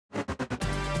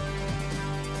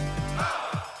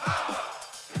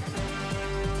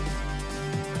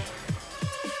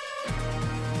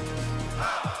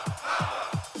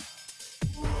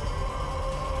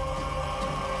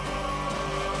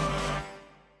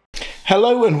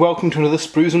Hello and welcome to another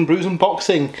Sprues and Brews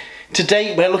unboxing.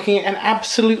 Today we're looking at an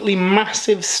absolutely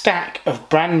massive stack of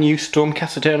brand new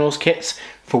Stormcast Eternals kits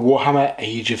for Warhammer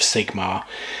Age of Sigmar.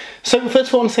 So first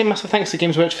of all I want to say massive thanks to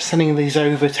Games Workshop for sending these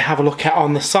over to have a look at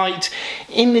on the site.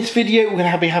 In this video we're going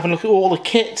to be having a look at all the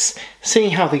kits,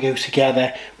 seeing how they go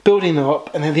together, building them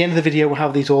up, and at the end of the video we'll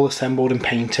have these all assembled and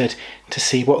painted to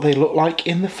see what they look like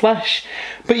in the flesh.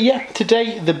 But yeah,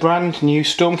 today the brand new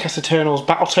Stormcast Eternals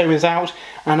Battletome is out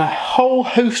and a whole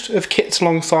host of kits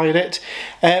alongside it.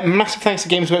 Massive thanks to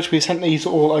Games Workshop who sent these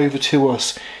all over to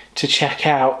us to check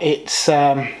out.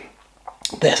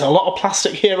 There's a lot of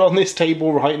plastic here on this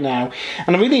table right now,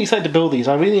 and I'm really excited to build these.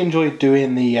 I really enjoyed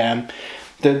doing the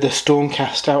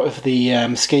Stormcast out of the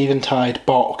Scaventide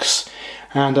box,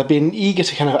 and I've been eager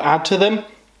to kind of add to them.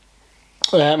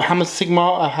 Hammer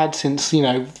Sigmar I've had since, you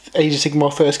know, Age of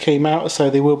Sigmar first came out, so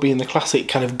they will be in the classic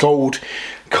kind of gold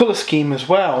colour scheme as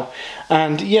well.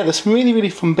 And yeah, there's some really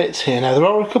fun bits here. Now there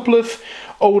are a couple of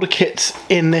older kits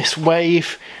in this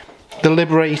wave. The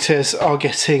Liberators are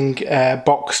getting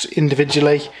boxed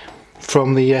individually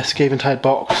from the Scaventide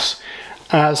box,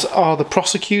 as are the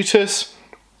Prosecutors.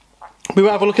 We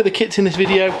will have a look at the kits in this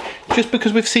video, just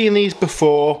because we've seen these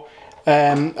before.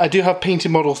 I do have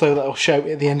painted models though that I'll show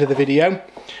at the end of the video.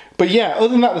 But yeah, other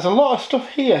than that, there's a lot of stuff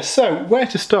here. So where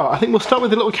to start? I think we'll start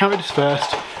with the little characters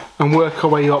first and work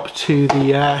our way up to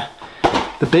the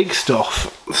big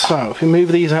stuff. So if we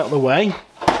move these out of the way,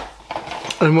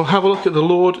 and we'll have a look at the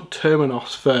Lord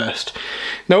Terminos first.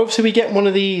 Now obviously we get one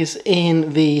of these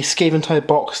in the Scaventide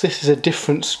box. This is a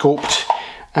different sculpt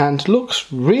and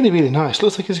looks really nice.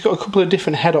 Looks like it's got a couple of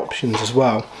different head options as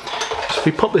well. So if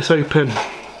we pop this open and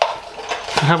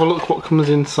have a look what comes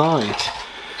inside.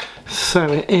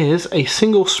 So it is a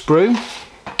single sprue,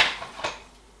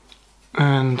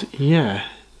 and yeah,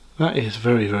 that is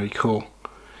very cool.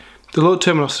 The Lord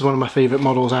Terminos is one of my favourite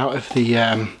models out of the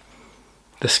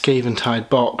Scaventide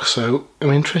box, so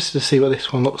I'm interested to see what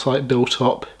this one looks like built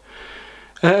up,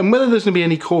 and whether there's going to be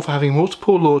any call for having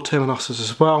multiple Lord Terminoses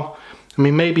as well. I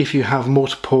mean, maybe if you have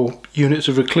multiple units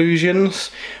of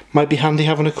Reclusions, might be handy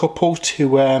having a couple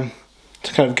to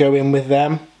kind of go in with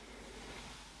them.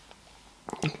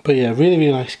 But yeah,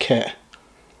 really nice kit.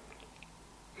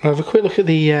 I'll have a quick look at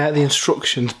the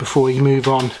instructions before we move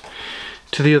on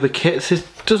to the other kits. It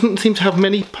doesn't seem to have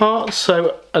many parts,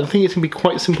 so I think it's going to be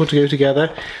quite simple to go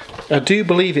together. I do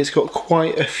believe it's got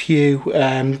quite a few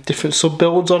different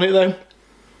sub-builds on it though.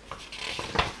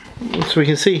 So we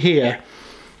can see here,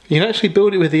 you can actually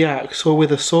build it with the axe or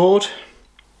with a sword,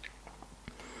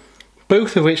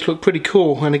 both of which look pretty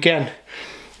cool. And again,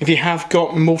 if you have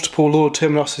got multiple Lord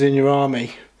Terminoses in your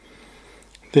army,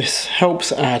 this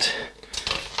helps add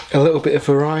a little bit of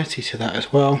variety to that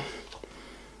as well.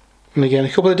 And again, a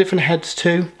couple of different heads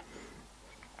too.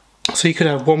 So you could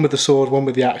have one with the sword, one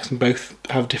with the axe, and both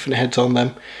have different heads on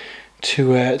them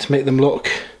to make them look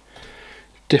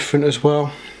different as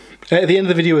well. At the end of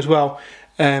the video as well,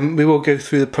 we will go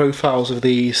through the profiles of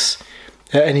these,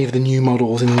 any of the new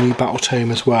models in the new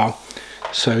Battletome as well.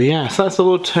 So yeah, so that's the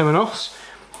Lord Terminos.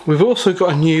 We've also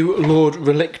got a new Lord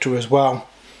Relictor as well.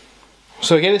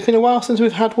 So again, it's been a while since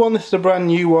we've had one. This is a brand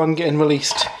new one getting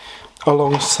released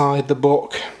alongside the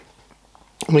book.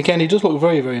 And again, he does look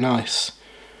very nice.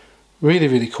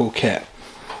 Really cool kit.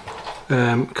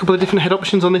 A couple of different head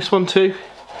options on this one too.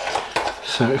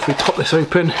 So if we pop this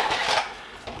open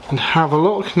and have a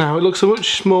look. Now it looks a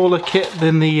much smaller kit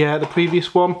than the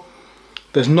previous one.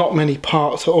 There's not many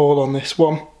parts at all on this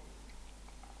one,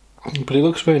 but it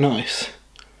looks very nice.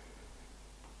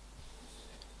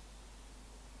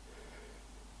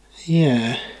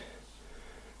 Yeah,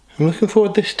 I'm looking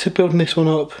forward to building this one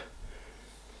up.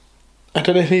 I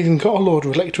don't know if I've even got a Lord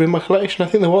Relictor in my collection. I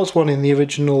think there was one in the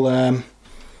original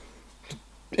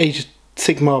Age of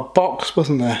Sigmar box,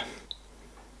 wasn't there?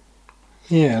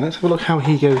 Yeah, let's have a look how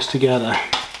he goes together.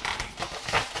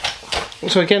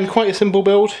 So again, quite a simple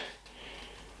build.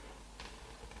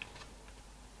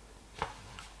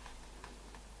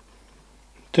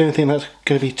 Don't think that's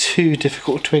going to be too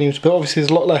difficult to anyone to build. Obviously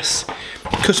there's a lot less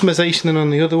customization than on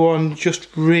the other one, just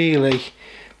really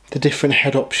the different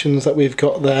head options that we've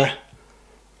got there.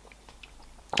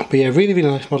 But yeah, really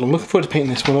nice model. I'm looking forward to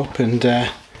painting this one up and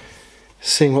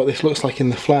seeing what this looks like in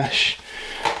the flesh.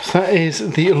 So that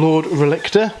is the Lord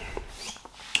Relictor.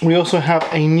 We also have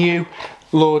a new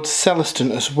Lord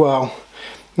Celestin as well.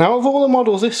 Now of all the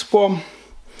models, this one,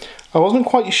 I wasn't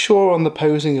quite sure on the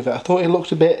posing of it. I thought it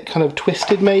looked a bit kind of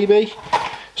twisted maybe.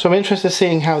 So I'm interested in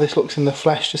seeing how this looks in the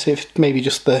flesh, to see if maybe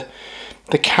just the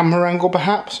camera angle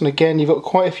perhaps. And again, you've got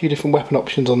quite a few different weapon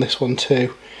options on this one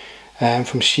too.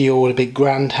 From shield, a big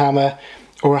grand hammer,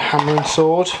 or a hammer and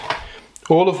sword,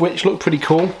 all of which look pretty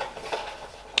cool.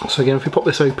 So again, if we pop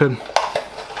this open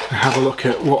and have a look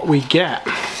at what we get.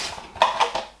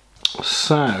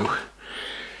 So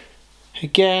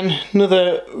again,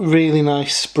 another really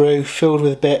nice sprue filled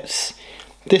with bits.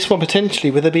 This one potentially,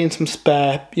 with there being some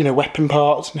spare, you know, weapon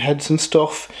parts and heads and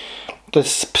stuff, there's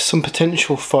some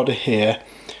potential fodder here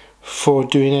for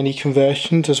doing any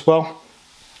conversions as well.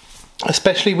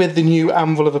 Especially with the new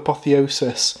Anvil of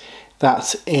Apotheosis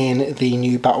that's in the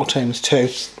new Battletomes too.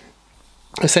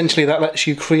 Essentially that lets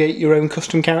you create your own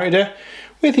custom character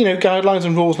with, you know, guidelines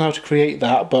and rules on how to create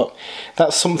that, but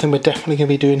that's something we're definitely going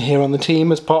to be doing here on the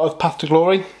team as part of Path to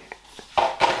Glory.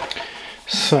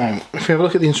 So, if we have a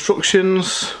look at the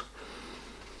instructions,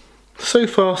 so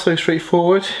far so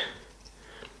straightforward.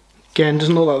 Again,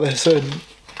 doesn't look like there's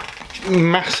a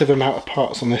massive amount of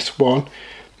parts on this one.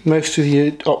 Most of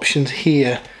the options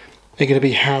here are going to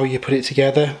be how you put it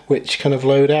together, which kind of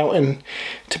load out, and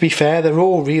to be fair, they're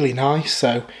all really nice,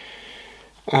 so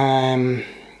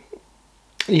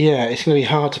yeah, it's going to be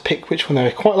hard to pick which one.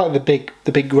 I quite like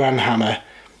the big Grand Hammer.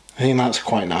 I think that's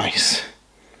quite nice.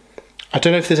 I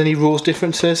don't know if there's any rules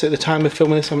differences at the time of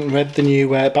filming this. I haven't read the new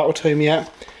Battletome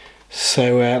yet,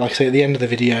 so like I say, at the end of the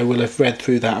video we'll have read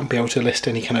through that and be able to list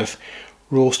any kind of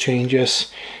rules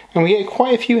changes. And we get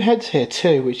quite a few heads here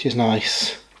too, which is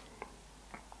nice.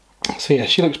 So yeah,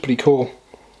 she looks pretty cool.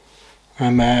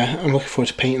 I'm looking forward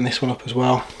to painting this one up as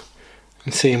well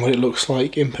and seeing what it looks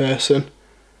like in person.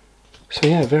 So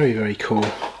yeah, very, very cool.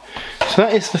 So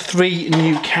that is the 3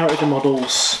 new character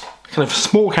models, kind of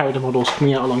small character models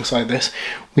coming out alongside this.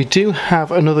 We do have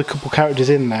another couple characters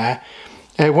in there,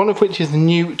 one of which is the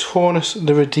new Taunus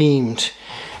the Redeemed.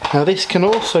 Now this can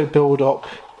also build up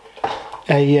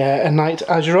a Knight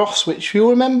Ageros, which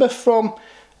you'll remember from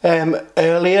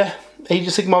earlier Age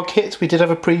of Sigmar kits. We did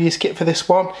have a previous kit for this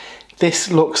one. This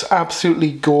looks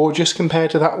absolutely gorgeous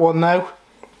compared to that one now.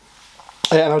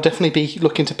 And I'll definitely be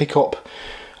looking to pick up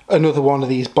another one of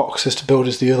these boxes to build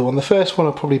as the other one. The first one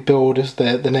I'll probably build as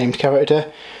the named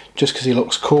character, just because he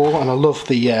looks cool, and I love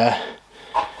the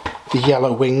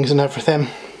yellow wings and everything.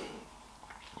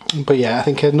 But yeah, I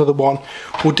think another one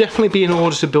will definitely be in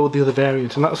order to build the other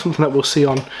variant, and that's something that we'll see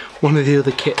on one of the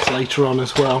other kits later on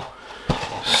as well.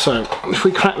 So if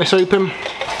we crack this open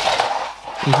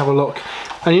and have a look,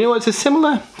 and you know what, it's a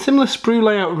similar sprue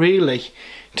layout really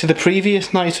to the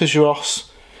previous Knight Ageros.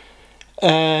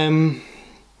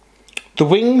 The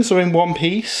wings are in one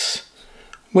piece,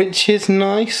 which is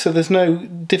nice, so there's no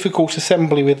difficult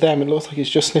assembly with them. It looks like it's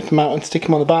just snip them out and stick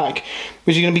them on the back,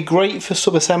 which is going to be great for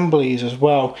sub-assemblies as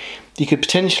well. You could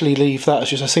potentially leave that as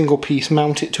just a single piece,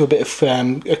 mount it to a bit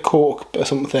of a cork or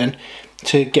something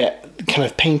to get kind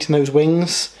of painting those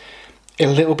wings a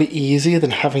little bit easier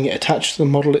than having it attached to the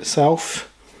model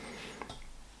itself.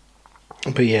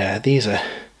 But yeah, these are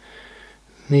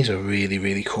really,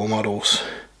 really cool models.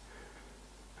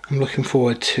 I'm looking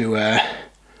forward to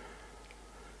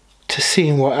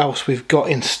seeing what else we've got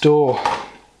in store.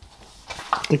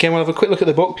 Again, we'll have a quick look at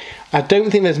the book. I don't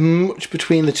think there's much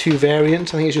between the 2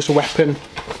 variants. I think it's just a weapon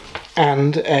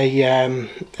and a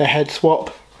head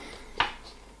swap.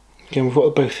 Again, we've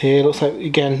got both here. Looks like,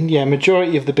 again, yeah,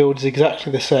 majority of the build is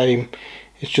exactly the same.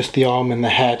 It's just the arm and the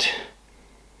head.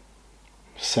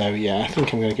 So yeah, I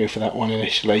think I'm going to go for that one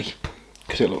initially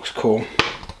because it looks cool.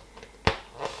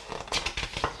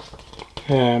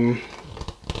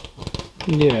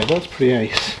 Yeah, that's pretty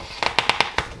ace.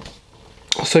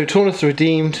 So Taunus the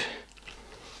Redeemed,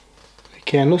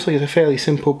 again, looks like it's a fairly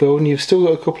simple build, and you've still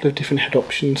got a couple of different head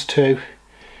options too.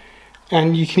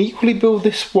 And you can equally build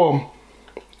this one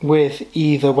with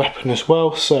either weapon as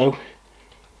well, so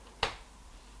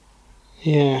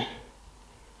yeah,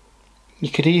 you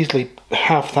could easily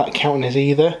have that counting as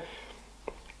either.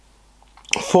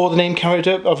 For the name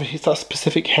character, obviously it's that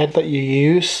specific head that you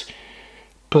use,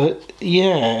 but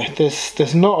yeah,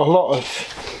 there's not a lot of,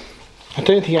 I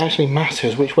don't think it actually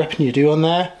matters which weapon you do on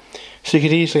there, so you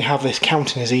could easily have this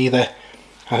counting as either.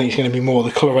 I think it's going to be more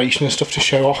the coloration and stuff to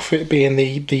show off it being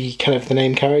the kind of the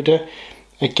name character.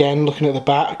 Again, looking at the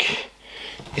back,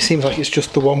 it seems like it's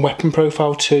just the one weapon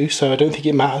profile too, so I don't think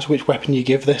it matters which weapon you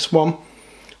give this one.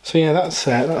 So yeah,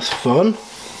 that's fun.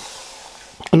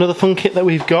 Another fun kit that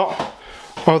we've got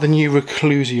are the new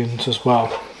Reclusions as well.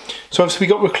 So obviously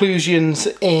we got Reclusions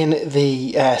in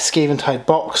the Scaventide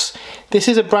box. This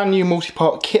is a brand new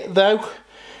multi-part kit though.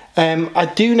 I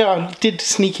did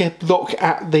sneak a look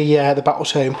at the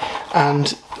Battletome, and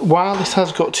while this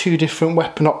has got 2 different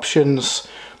weapon options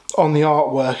on the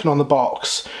artwork and on the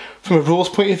box, from a rules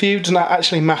point of view, it does not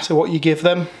actually matter what you give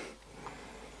them.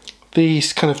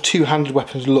 These kind of 2-handed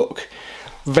weapons look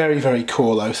Very, very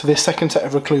cool though. So this second set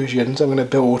of Reclusions I'm going to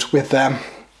build with them,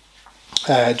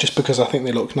 just because I think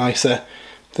they look nicer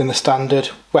than the standard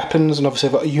weapons, and obviously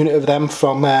I've got a unit of them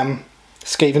from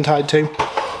Scaventide too.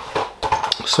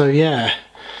 So yeah,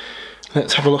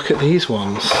 let's have a look at these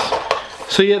ones.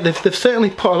 So yeah, they've certainly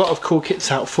put a lot of cool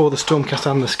kits out for the Stormcast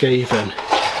and the Skaven.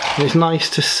 And it's nice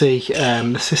to see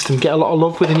the system get a lot of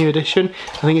love with the new edition.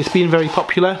 I think it's been very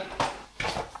popular,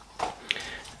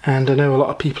 and I know a lot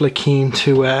of people are keen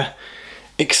to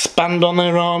expand on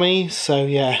their armies. So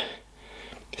yeah,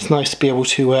 it's nice to be able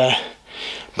to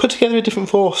put together a different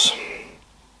force.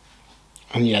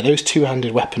 And yeah, those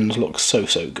two-handed weapons look so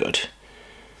good.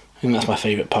 I think that's my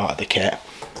favourite part of the kit.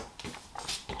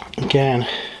 Again,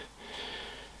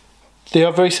 they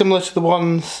are very similar to the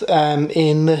ones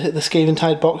in the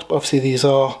Scaventide box, but obviously these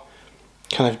are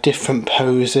kind of different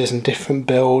poses and different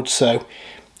builds. So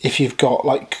if you've got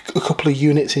like a couple of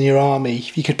units in your army,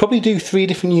 you could probably do 3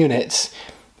 different units,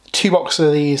 2 boxes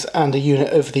of these and a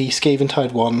unit of the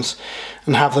Scaventide ones,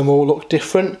 and have them all look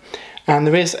different. And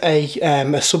there is a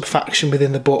sub-faction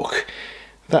within the book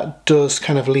that does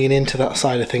kind of lean into that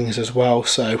side of things as well,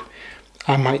 so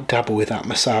I might dabble with that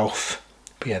myself.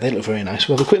 But yeah, they look very nice.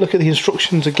 We'll have a quick look at the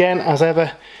instructions again, as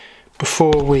ever,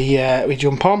 before we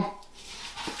jump on.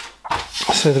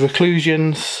 So the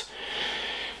Reclusions,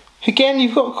 again,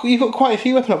 you've got quite a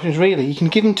few weapon options really. You can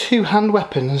give them 2 hand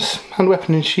weapons, hand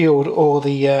weapon and shield, or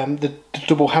the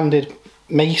double-handed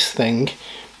mace thing.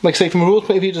 Like I say, from a rules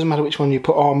point of view, it doesn't matter which one you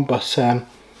put on, but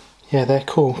yeah, they're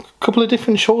cool. A couple of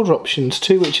different shoulder options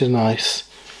too, which is nice.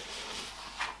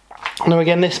 Now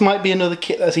again, this might be another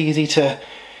kit that's easy to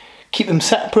keep them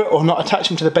separate or not attach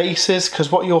them to the bases,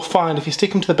 because what you'll find if you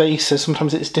stick them to the bases,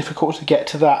 sometimes it's difficult to get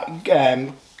to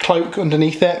that cloak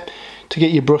underneath it to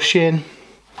get your brush in.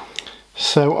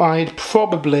 So I'd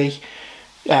probably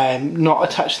not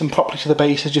attach them properly to the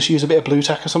bases, just use a bit of blue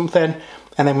tack or something,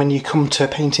 and then when you come to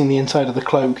painting the inside of the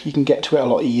cloak, you can get to it a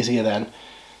lot easier then.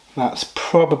 That's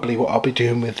probably what I'll be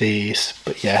doing with these,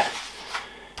 but yeah,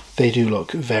 they do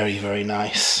look very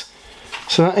nice.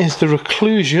 So that is the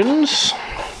Reclusions.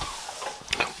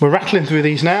 We're rattling through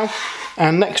these now,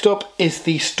 and next up is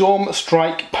the Storm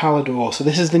Strike Palador. So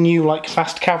this is the new like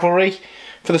fast cavalry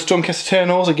for the Stormcast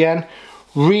Eternals. Again,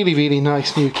 really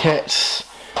nice new kits,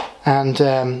 and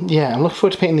yeah, I'm looking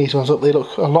forward to painting these ones up. They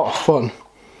look a lot of fun.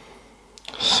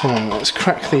 So let's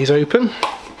crack these open.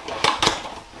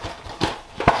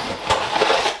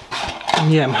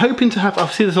 And yeah, I'm hoping to have,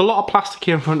 obviously there's a lot of plastic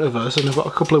here in front of us and I've got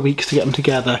a couple of weeks to get them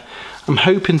together. I'm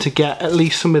hoping to get at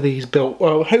least some of these built,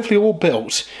 well hopefully all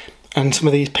built, and some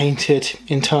of these painted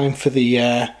in time for the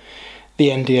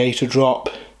NDA to drop.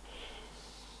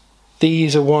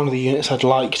 These are one of the units I'd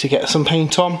like to get some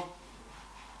paint on.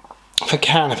 If I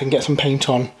can get some paint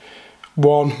on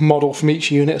one model from each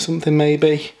unit or something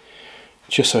maybe,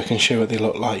 just so I can show what they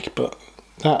look like. But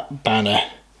that banner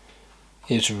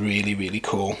is really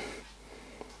cool.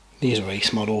 These are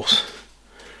ace models.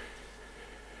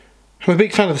 I'm a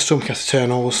big fan of the Stormcast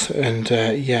Eternals, and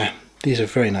yeah, these are a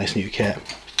very nice new kit.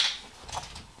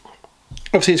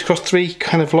 Obviously it's across 3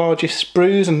 kind of largest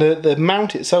sprues, and the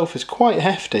mount itself is quite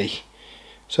hefty.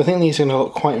 So I think these are going to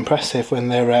look quite impressive when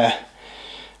they're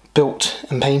built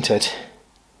and painted.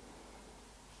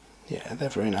 Yeah, they're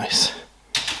very nice.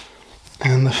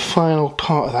 And the final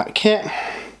part of that kit,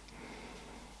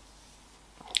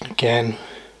 again,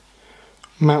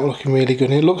 mount looking really good,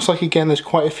 and it looks like again there's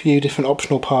quite a few different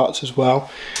optional parts as well.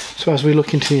 So as we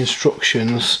look into the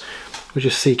instructions, we'll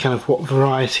just see kind of what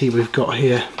variety we've got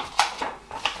here.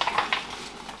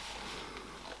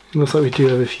 It looks like we do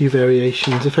have a few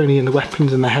variations, if only in the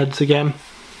weapons and the heads again.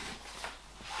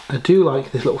 I do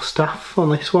like this little staff on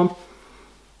this one.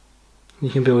 You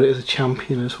can build it as a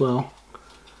champion as well.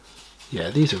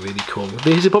 Yeah, these are really cool.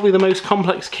 These are probably the most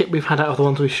complex kit we've had out of the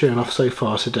ones we've shown off so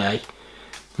far today.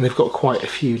 And they've got quite a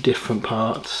few different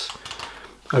parts.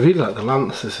 I really like the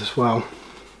Lancers as well.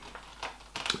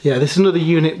 Yeah, this is another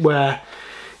unit where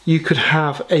you could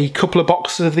have a couple of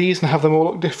boxes of these and have them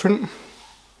all look different.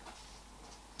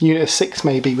 Unit of 6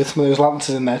 maybe, with some of those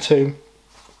Lancers in there too.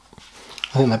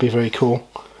 I think that'd be very cool.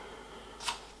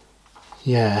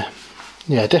 Yeah,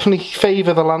 definitely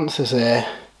favour the Lancers here.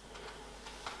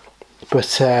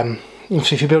 But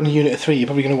obviously if you're building a unit of 3, you're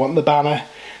probably going to want the banner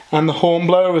and the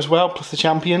Hornblower as well, plus the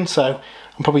champion. So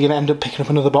I'm probably going to end up picking up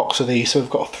another box of these. So we've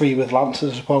got 3 with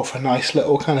Lancers as well for a nice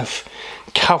little kind of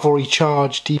cavalry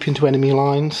charge deep into enemy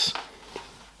lines.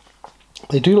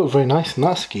 They do look very nice in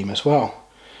that scheme as well.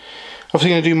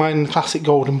 Obviously going to do mine in the classic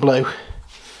gold and blue.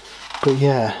 But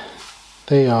yeah,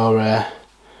 they are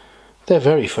they're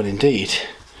very fun indeed.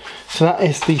 So that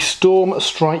is the Storm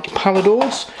Strike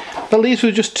Paladors. That leaves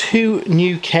with just 2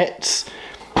 new kits.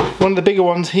 One of the bigger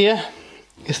ones here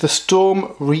is the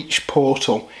Storm Reach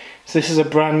Portal. So this is a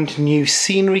brand new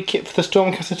scenery kit for the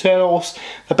Stormcast Eternals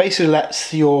that basically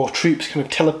lets your troops kind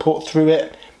of teleport through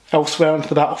it elsewhere onto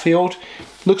the battlefield.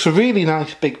 Looks a really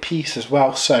nice big piece as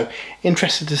well, so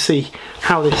interested to see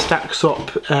how this stacks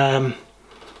up kind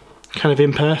of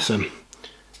in person.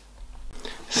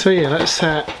 So yeah, let's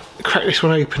crack this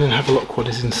one open and have a look what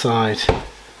is inside.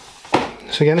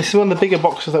 So again, this is one of the bigger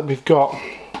boxes that we've got.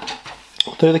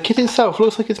 Though the kit itself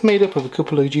looks like it's made up of a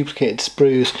couple of duplicated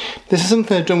sprues. This is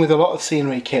something they've done with a lot of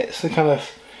scenery kits. It kind of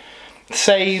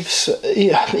saves,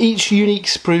 each unique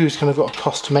sprue's kind of got a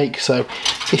cost to make, so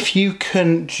if you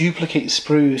can duplicate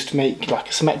sprues to make like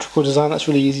a symmetrical design that's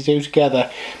really easy to do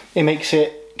together, it makes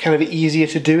it kind of easier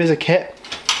to do as a kit.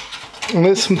 And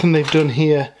that's something they've done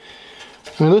here.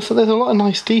 And it looks like there's a lot of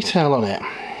nice detail on it.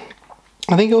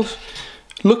 I think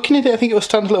looking at it, I think it will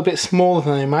stand a little bit smaller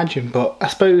than I imagined, but I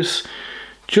suppose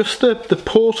just the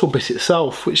portal bit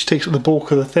itself, which takes up the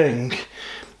bulk of the thing,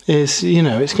 is, you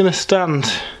know, it's going to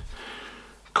stand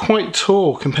quite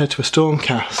tall compared to a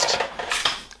Stormcast.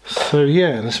 So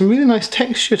yeah, there's some really nice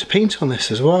texture to paint on this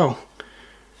as well.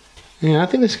 Yeah, I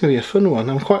think this is going to be a fun one.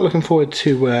 I'm quite looking forward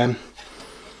to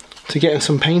getting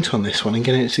some paint on this one and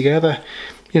getting it together.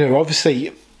 You know, obviously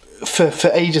for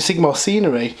Age of Sigmar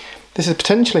scenery, this is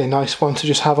potentially a nice one to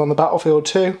just have on the battlefield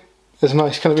too. There's a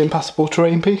nice kind of impassable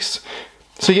terrain piece.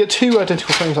 So you get 2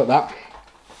 identical frames like that.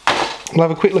 We'll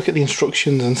have a quick look at the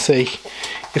instructions and see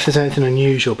if there's anything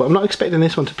unusual, but I'm not expecting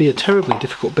this one to be a terribly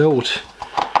difficult build.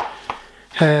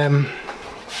 So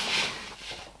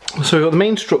we've got the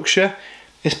main structure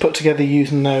is put together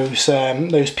using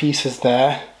those pieces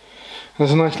there.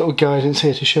 There's a nice little guidance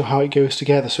here to show how it goes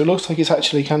together. So it looks like it's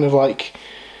actually kind of like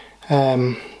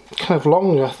kind of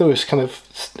longer. I thought it was kind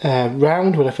of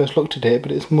round when I first looked at it,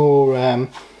 but it's more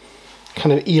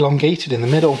kind of elongated in the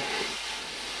middle.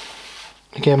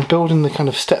 Again, building the kind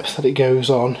of steps that it goes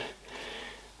on,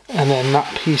 and then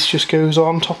that piece just goes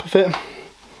on top of it.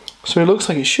 So it looks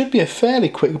like it should be a fairly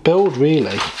quick build,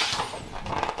 really.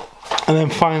 And then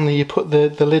finally you put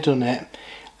the lid on it,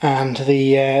 and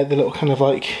the little kind of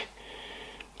like,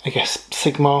 I guess,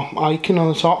 Sigmar icon on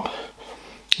the top.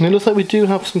 And it looks like we do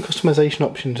have some customization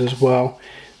options as well.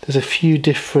 There's a few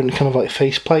different kind of like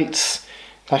face plates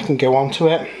that can go onto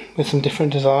it with some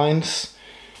different designs.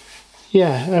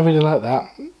 Yeah, I really like that.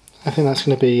 I think that's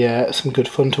going to be some good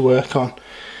fun to work on.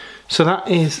 So that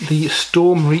is the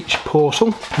Storm Reach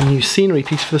Portal, a new scenery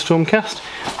piece for the Stormcast.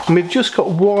 And we've just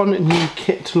got one new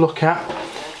kit to look at,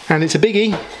 and it's a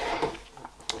biggie.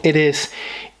 It is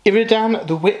Iridan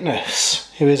the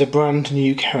Witness, who is a brand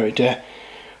new character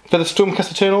for the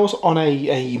Stormcast Eternals on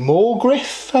a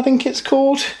Morgriff, I think it's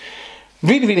called.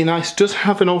 Really, really nice. Does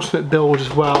have an alternate build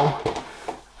as well,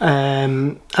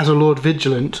 as a Lord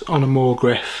Vigilant on a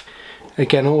Morgriff.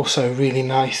 Again, also really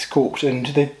nice sculpt, and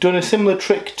they've done a similar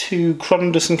trick to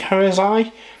Cronus and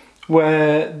Karazai,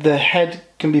 where the head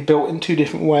can be built in 2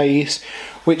 different ways,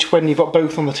 which when you've got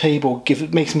both on the table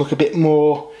makes them look a bit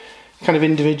more kind of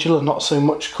individual and not so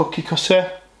much cookie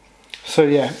cutter. So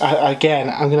yeah, again,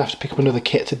 I'm going to have to pick up another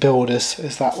kit to build as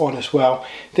that one as well.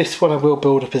 This one I will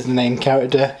build up as the name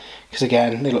character, because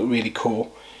again, they look really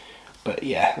cool. But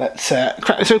yeah, let's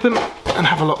crack this open and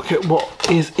have a look at what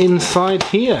is inside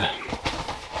here.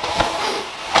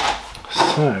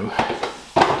 So,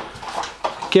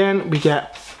 again, we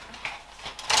get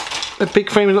a big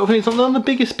frame of little thing. It's not on the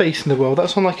biggest base in the world.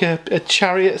 That's on like a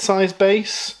chariot size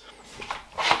base.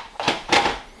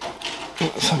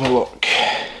 Let's have a look.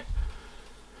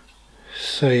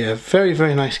 So yeah, very,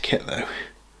 very nice kit though.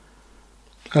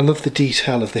 I love the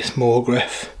detail of this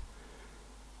Morgriff.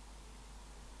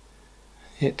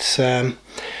 It's kind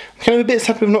of a bit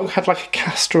sad we've not had like a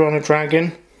caster on a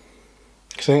dragon,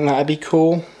 because I think that'd be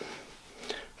cool.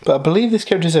 But I believe this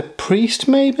character is a priest,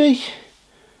 maybe?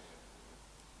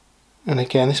 And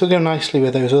again, this will go nicely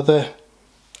with those other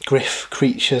Griff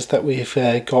creatures that we've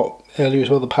got earlier as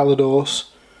well, the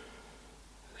Paladors.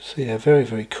 So yeah, very,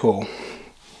 very cool.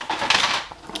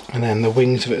 And then the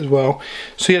wings of it as well.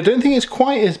 So yeah, I don't think it's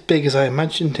quite as big as I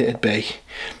imagined it'd be.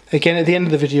 Again, at the end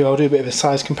of the video I'll do a bit of a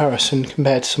size comparison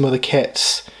compared to some other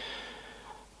kits.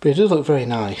 But it does look very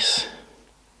nice.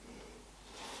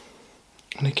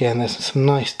 And again, there's some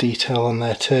nice detail on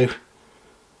there too.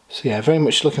 So yeah, very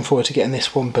much looking forward to getting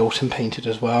this one built and painted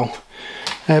as well.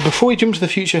 Before we jump to the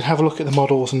future and have a look at the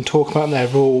models and talk about their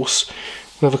rules,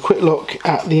 we'll have a quick look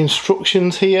at the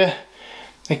instructions here.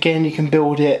 Again, you can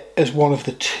build it as one of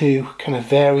the 2 kind of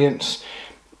variants.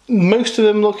 Most of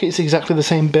them, look, it's exactly the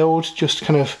same build, just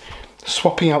kind of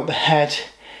swapping out the head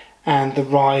and the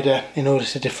rider in order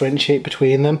to differentiate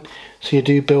between them. So you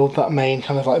do build that main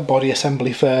kind of like body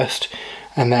assembly first,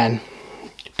 and then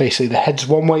basically the head's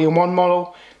one way in one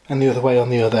model and the other way on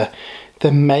the other.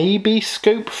 There may be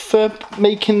scope for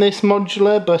making this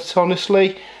modular, but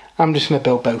honestly I'm just going to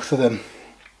build both of them.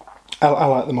 I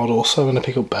like the model, so I'm going to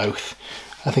pick up both.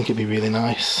 I think it'd be really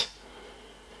nice.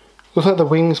 Looks like the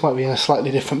wings might be in a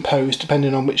slightly different pose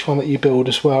depending on which one that you build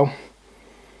as well.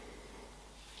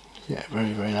 Yeah,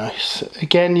 very, very nice.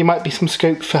 Again, you might be some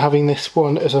scope for having this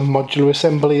one as a modular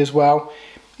assembly as well,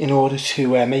 in order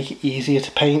to make it easier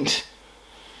to paint.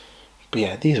 But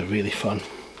yeah, these are really fun.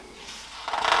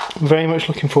 I'm very much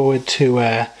looking forward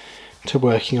to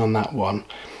working on that one.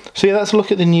 So yeah, let's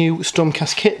look at the new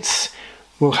Stormcast kits.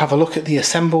 We'll have a look at the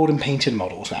assembled and painted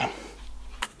models now.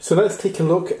 So let's take a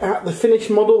look at the finished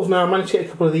models. Now I managed to get a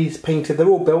couple of these painted. They're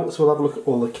all built, so we'll have a look at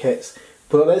all the kits.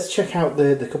 But let's check out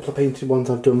the couple of painted ones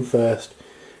I've done first.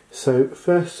 So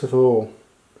first of all,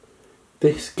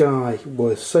 this guy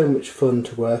was so much fun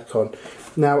to work on.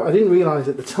 Now I didn't realise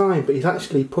at the time, but he's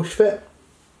actually push fit.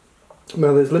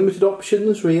 Well, there's limited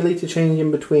options really to change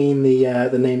in between the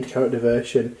named character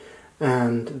version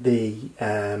and the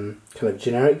kind of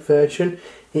generic version.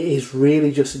 It is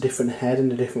really just a different head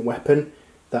and a different weapon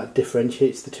that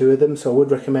differentiates the two of them. So I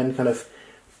would recommend kind of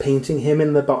painting him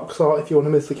in the box art if you want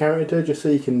him as the character, just so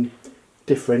you can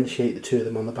differentiate the two of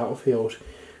them on the battlefield.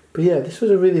 But yeah, this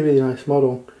was a really, really nice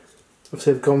model.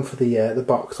 Obviously I've gone for the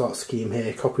box art scheme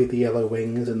here, copied the yellow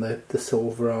wings and the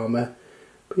silver armour.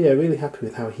 But yeah, really happy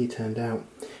with how he turned out.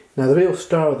 Now the real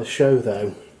star of the show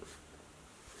though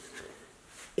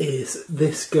is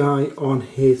this guy on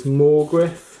his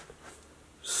Morgriff.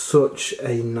 Such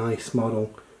a nice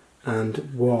model,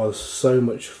 and was so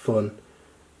much fun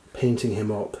painting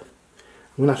him up.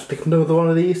 I'm going to have to pick another one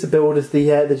of these to build as the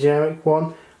generic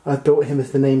one. I've built him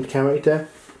as the named character,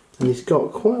 and he's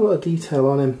got quite a lot of detail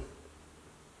on him.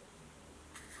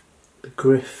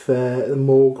 The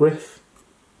Morgriff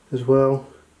as well.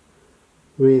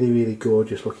 Really, really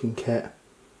gorgeous looking kit.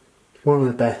 One of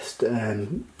the best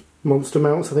monster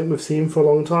mounts I think we've seen for a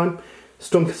long time.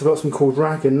 Stormcast have got some cool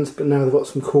dragons, but now they've got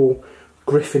some cool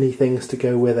griffin-y things to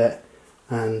go with it.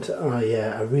 And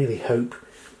I really hope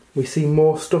we see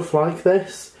more stuff like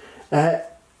this.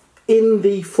 In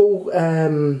the full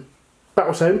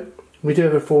Battletome, we do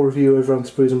have a full review over on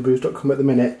spruesandbrews.com at the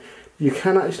minute. You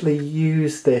can actually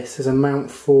use this as a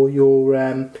mount for your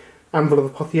Anvil of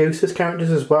Apotheosis characters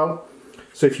as well.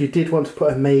 So if you did want to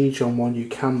put a mage on one, you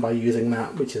can by using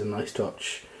that, which is a nice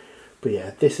touch. But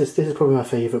yeah, this is probably my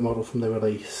favourite model from the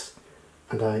release,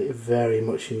 and I very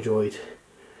much enjoyed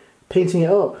painting it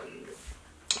up.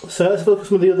 So let's look at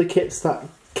some of the other kits that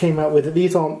came out with it.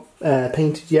 These aren't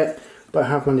painted yet, but I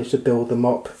have managed to build them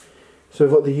up. So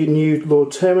we've got the new Lord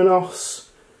Terminos.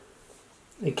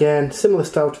 Again, similar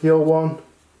style to the old one.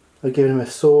 I've given him a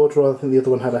sword rather than the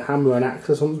other one had a hammer or an axe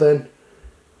or something.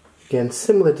 Again,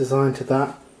 similar design to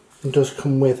that. It does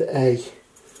come with a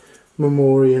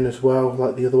Memorian as well,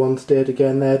 like the other ones did.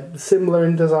 Again, they're similar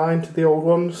in design to the old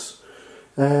ones.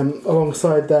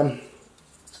 Alongside them,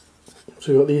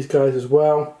 so we've got these guys as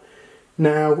well.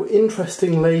 Now,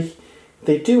 interestingly,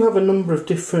 they do have a number of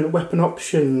different weapon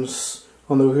options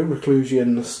on the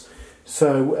Reclusians.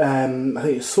 So, I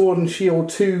think it's sword and shield,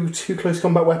 two close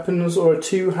combat weapons, or a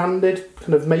two-handed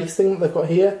kind of mace thing that they've got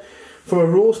here. From a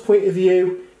rules point of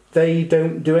view, they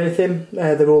don't do anything.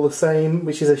 They're all the same,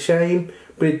 which is a shame.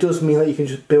 But it does mean that you can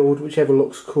just build whichever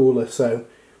looks cooler. So,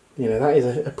 you know, that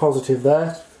is a positive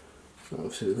there.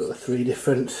 Obviously, we've got the 3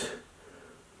 different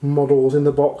models in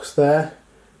the box there.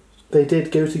 They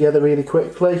did go together really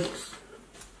quickly.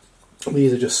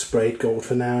 These are just sprayed gold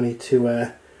for now. I need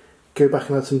to go back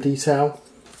and add some detail.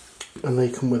 And they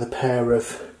come with a pair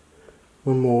of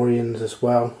Memorians as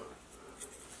well,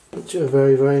 which are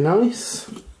very, very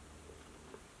nice.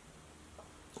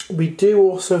 We do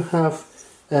also have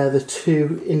the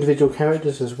 2 individual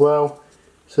characters as well.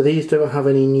 So these don't have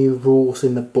any new rules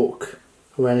in the book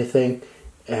or anything.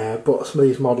 But some of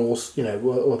these models, you know,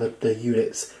 or the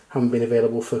units haven't been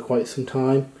available for quite some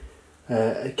time.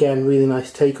 Again, really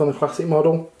nice take on the classic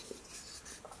model.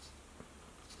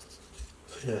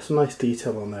 So yeah, some nice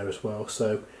detail on there as well.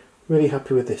 So really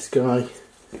happy with this guy.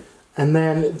 And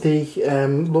then the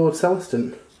Lord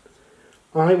Celestin.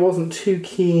 I wasn't too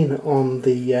keen on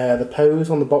the pose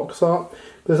on the box art.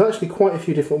 There's actually quite a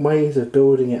few different ways of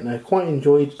building it, and I quite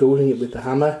enjoyed building it with the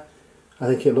hammer. I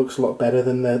think it looks a lot better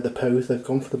than the pose they've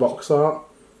gone for the box art.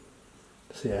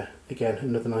 So yeah, again,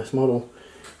 another nice model.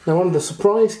 Now, one of the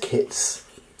surprise kits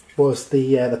was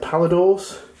the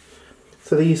Paladors.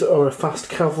 So these are a fast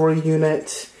cavalry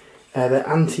unit. They're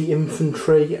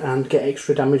anti-infantry and get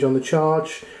extra damage on the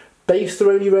charge. Base,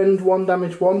 they're only rend 1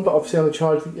 damage 1, but obviously on the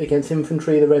charge against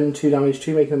infantry, they're rend 2 damage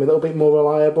 2, making them a little bit more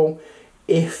reliable.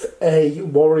 If a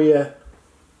warrior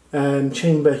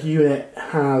chamber unit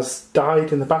has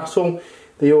died in the battle,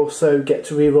 they also get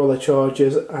to reroll their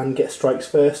charges and get strikes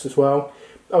first as well.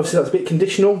 Obviously that's a bit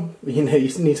conditional, you know, you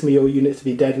need some of your units to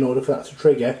be dead in order for that to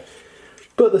trigger.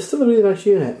 But they're still a really nice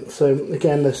unit. So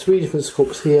again, there's 3 different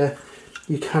sculpts here.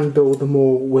 You can build them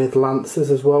all with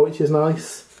lancers as well, which is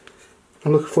nice.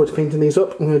 I'm looking forward to painting these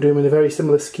up. I'm going to do them in a very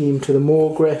similar scheme to the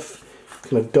Morgriff,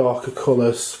 kind of darker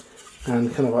colours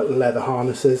and kind of like leather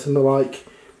harnesses and the like,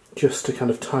 just to kind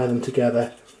of tie them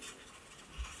together.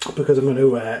 Because I'm going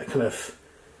to kind of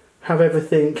have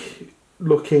everything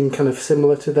looking kind of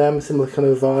similar to them, similar kind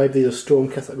of vibe. These are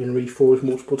Stormcast that have been reforged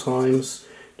multiple times,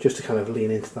 just to kind of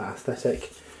lean into that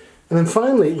aesthetic. And then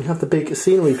finally we have the big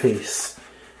scenery piece.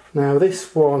 Now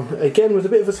this one, again, was a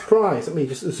bit of a surprise. Let me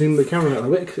just zoom the camera out a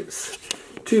bit because it's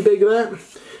too big there.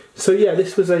 So yeah,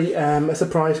 this was a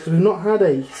surprise because we've not had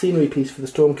a scenery piece for the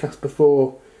Stormcast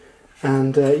before.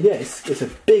 And yeah, it's a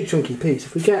big chunky piece.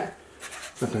 If we get,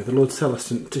 I don't know, the Lord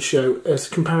Celestant to show as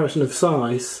a comparison of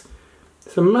size,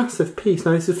 it's a massive piece.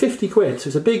 Now this is 50 quid, so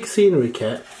it's a big scenery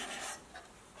kit.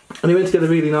 And it went together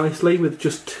really nicely with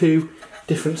just 2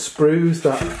 different sprues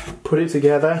that put it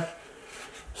together.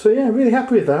 So yeah, really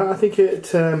happy with that. I think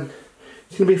it's going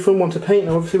to be a fun one to paint.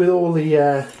 Now, obviously with all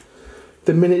the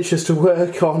miniatures to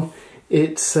work on,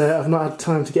 it's I've not had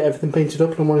time to get everything painted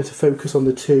up, and I wanted to focus on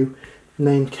the 2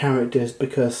 named characters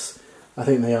because I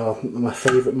think they are my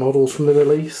favourite models from the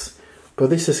release. But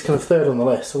this is kind of 3rd on the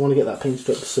list, so I want to get that painted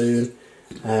up soon.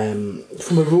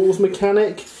 From a rules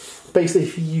mechanic,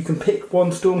 basically you can pick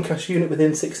one Stormcast unit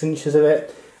within 6 inches of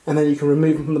it, and then you can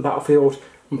remove them from the battlefield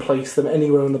and place them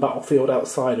anywhere on the battlefield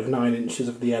outside of 9 inches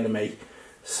of the enemy.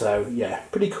 So yeah,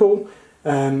 pretty cool.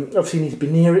 Obviously you need to be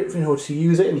near it in order to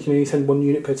use it, and you can only send 1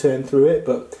 unit per turn through it,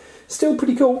 but still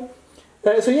pretty cool.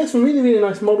 So yeah, some really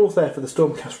nice models there for the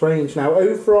Stormcast range. Now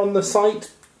over on the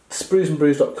site,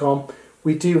 spruesandbrews.com,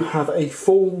 we do have a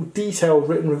full detailed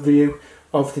written review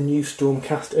of the new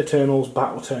Stormcast Eternals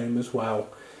Battletome as well.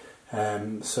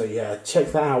 So yeah,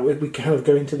 check that out. We kind of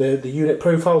go into the unit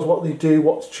profiles, what they do,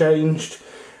 what's changed,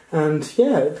 and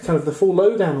yeah, kind of the full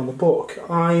lowdown on the book.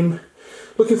 I'm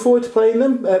looking forward to playing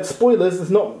them. Spoilers,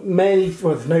 there's not many,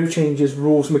 well, there's no changes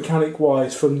rules mechanic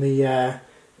wise from the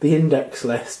index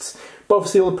lists, but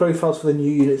obviously all the profiles for the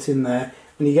new units in there,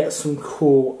 and you get some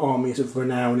cool armies of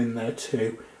renown in there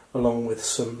too, along with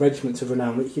some regiments of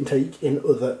renown that you can take in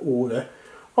other order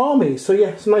armies. So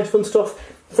yeah, some nice fun stuff.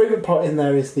 Favourite part in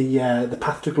there is the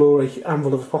Path to Glory,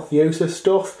 Anvil of Apotheosis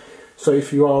stuff. So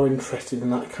if you are interested in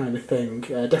that kind of thing,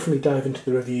 definitely dive into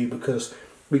the review because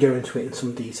we go into it in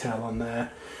some detail on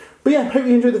there. But yeah, hope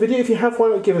you enjoyed the video. If you have, why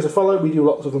not give us a follow? We do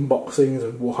lots of unboxings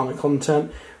and Warhammer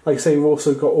content. Like I say, we've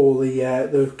also got all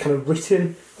the kind of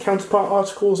written counterpart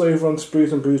articles over on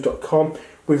spruesandbrews.com.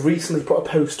 We've recently put a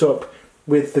post up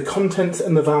with the contents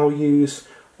and the values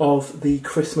of the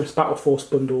Christmas Battle Force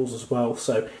bundles as well,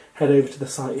 so head over to the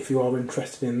site if you are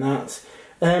interested in that.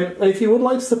 And if you would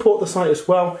like to support the site as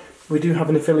well, we do have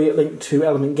an affiliate link to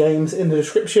Element Games in the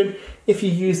description. If you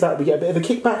use that, we get a bit of a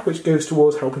kickback which goes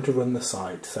towards helping to run the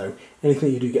site, so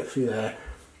anything you do get through there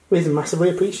is massively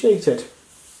appreciated.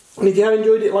 And if you have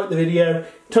enjoyed it, like the video,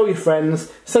 tell your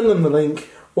friends, send them the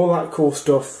link, all that cool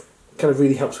stuff. Kind of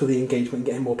really helps with the engagement and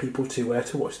getting more people to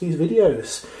watch these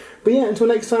videos. But yeah, until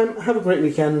next time, have a great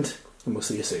weekend, and we'll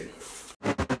see you soon.